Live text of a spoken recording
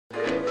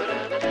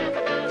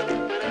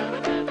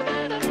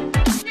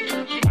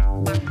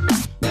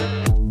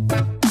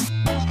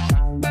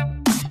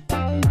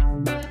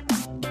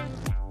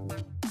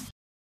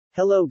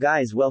Hello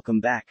guys, welcome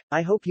back.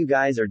 I hope you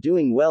guys are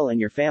doing well and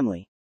your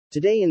family.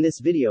 Today in this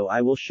video I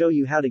will show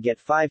you how to get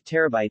 5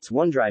 terabytes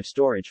OneDrive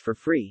storage for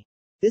free.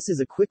 This is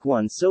a quick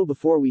one, so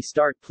before we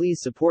start,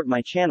 please support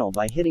my channel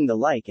by hitting the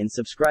like and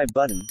subscribe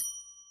button.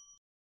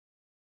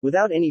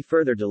 Without any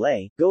further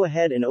delay, go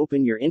ahead and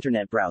open your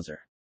internet browser.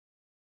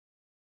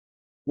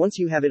 Once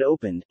you have it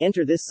opened,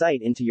 enter this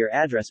site into your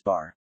address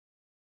bar.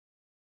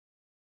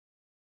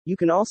 You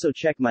can also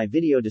check my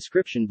video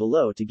description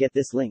below to get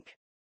this link.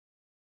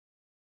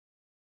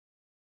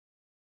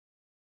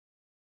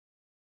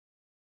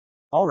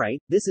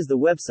 Alright, this is the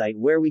website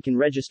where we can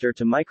register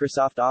to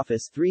Microsoft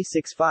Office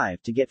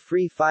 365 to get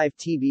free 5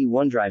 TB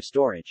OneDrive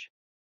storage.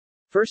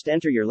 First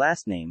enter your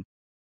last name,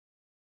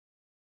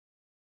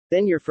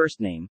 then your first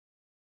name.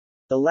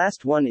 The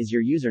last one is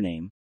your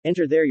username.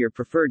 Enter there your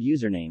preferred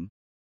username.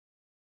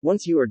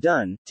 Once you are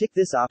done, tick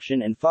this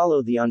option and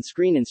follow the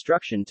on-screen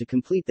instruction to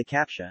complete the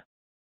CAPTCHA.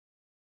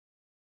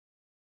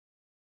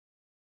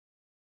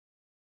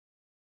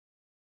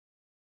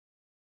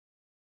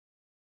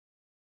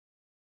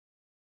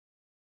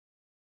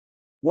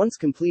 Once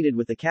completed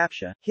with the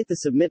CAPTCHA, hit the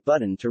Submit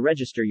button to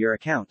register your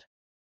account.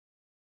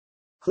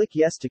 Click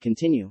Yes to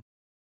continue.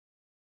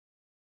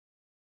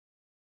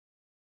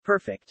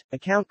 Perfect.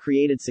 Account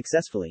created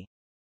successfully.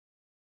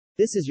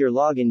 This is your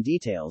login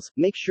details.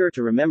 Make sure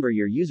to remember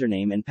your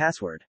username and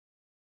password.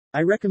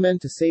 I recommend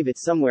to save it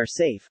somewhere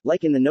safe,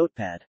 like in the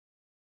notepad.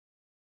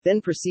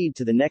 Then proceed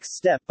to the next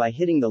step by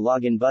hitting the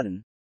login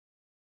button.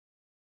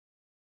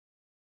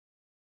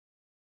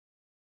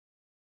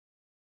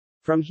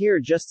 From here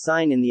just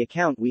sign in the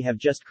account we have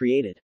just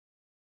created.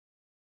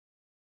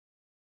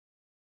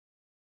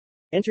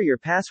 Enter your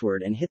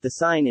password and hit the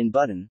sign in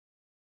button.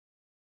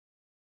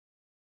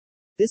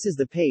 This is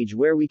the page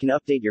where we can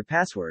update your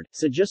password,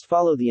 so just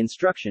follow the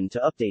instruction to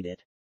update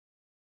it.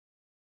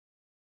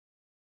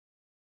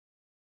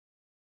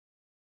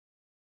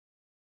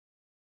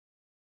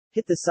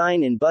 Hit the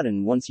sign in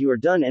button once you are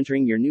done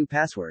entering your new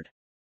password.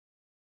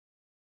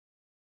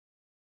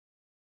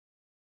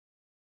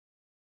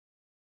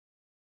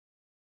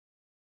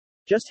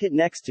 Just hit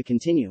Next to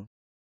continue.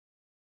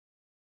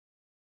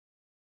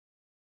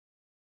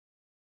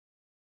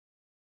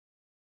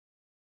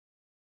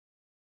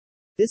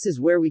 This is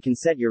where we can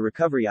set your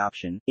recovery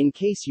option. In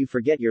case you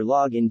forget your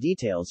login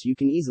details, you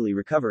can easily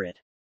recover it.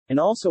 And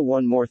also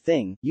one more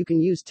thing, you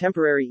can use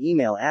temporary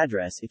email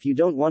address if you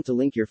don't want to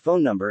link your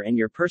phone number and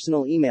your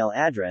personal email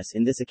address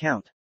in this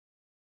account.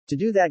 To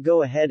do that,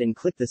 go ahead and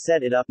click the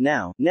Set It Up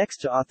Now, next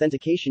to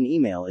Authentication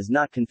Email is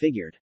not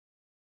configured.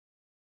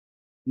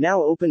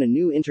 Now open a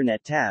new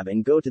Internet tab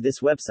and go to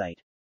this website.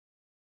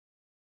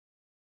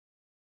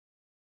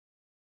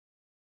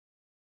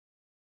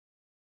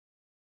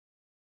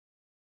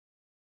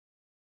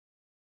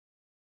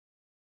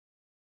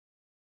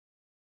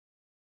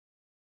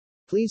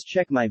 Please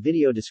check my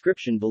video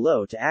description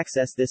below to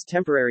access this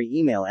temporary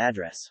email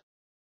address.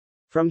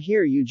 From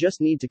here you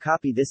just need to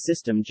copy this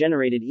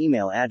system-generated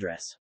email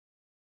address.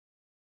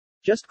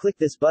 Just click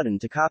this button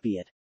to copy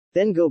it.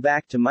 Then go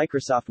back to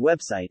Microsoft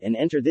website and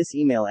enter this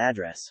email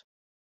address.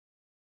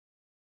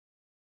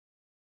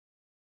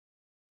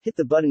 Hit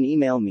the button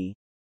Email Me.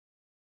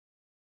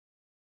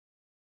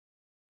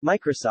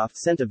 Microsoft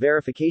sent a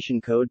verification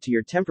code to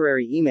your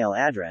temporary email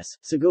address,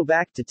 so go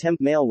back to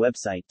Temp Mail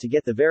website to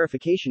get the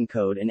verification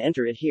code and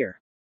enter it here.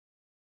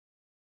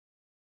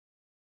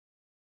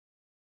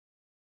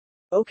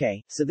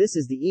 Okay, so this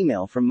is the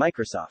email from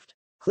Microsoft.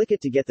 Click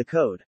it to get the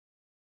code.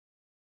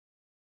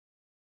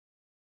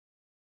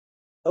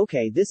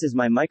 Okay, this is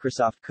my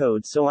Microsoft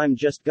code, so I'm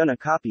just gonna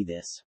copy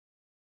this.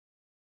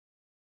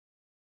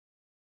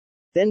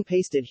 Then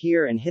paste it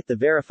here and hit the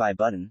Verify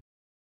button.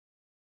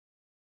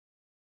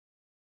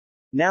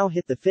 Now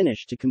hit the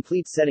Finish to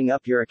complete setting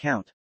up your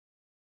account.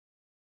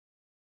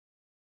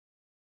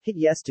 Hit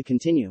Yes to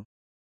continue.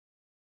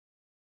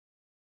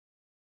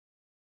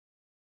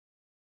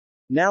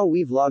 Now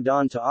we've logged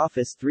on to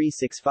Office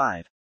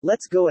 365.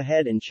 Let's go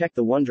ahead and check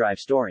the OneDrive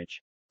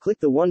storage. Click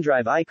the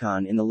OneDrive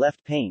icon in the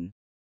left pane.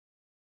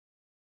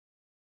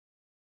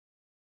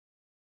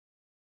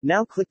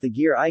 Now click the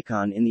gear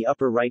icon in the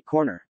upper right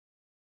corner.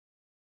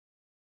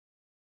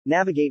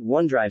 Navigate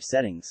OneDrive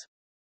Settings.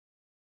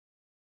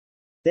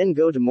 Then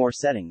go to More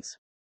Settings.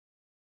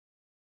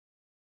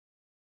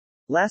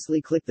 Lastly,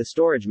 click the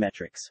Storage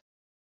Metrics.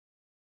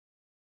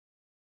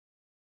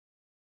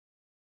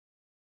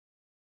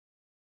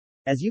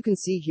 As you can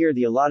see here,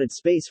 the allotted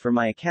space for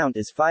my account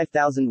is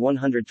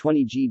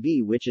 5120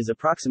 GB, which is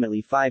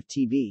approximately 5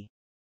 TB.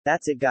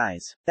 That's it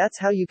guys. That's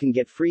how you can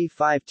get free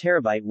 5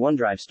 terabyte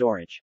OneDrive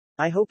storage.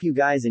 I hope you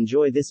guys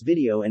enjoy this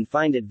video and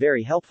find it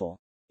very helpful.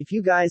 If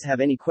you guys have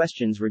any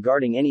questions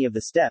regarding any of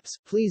the steps,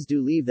 please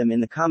do leave them in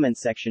the comment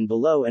section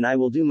below and I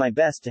will do my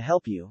best to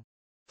help you.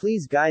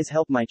 Please guys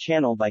help my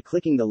channel by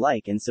clicking the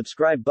like and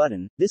subscribe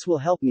button, this will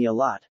help me a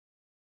lot.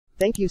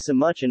 Thank you so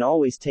much and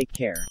always take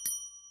care.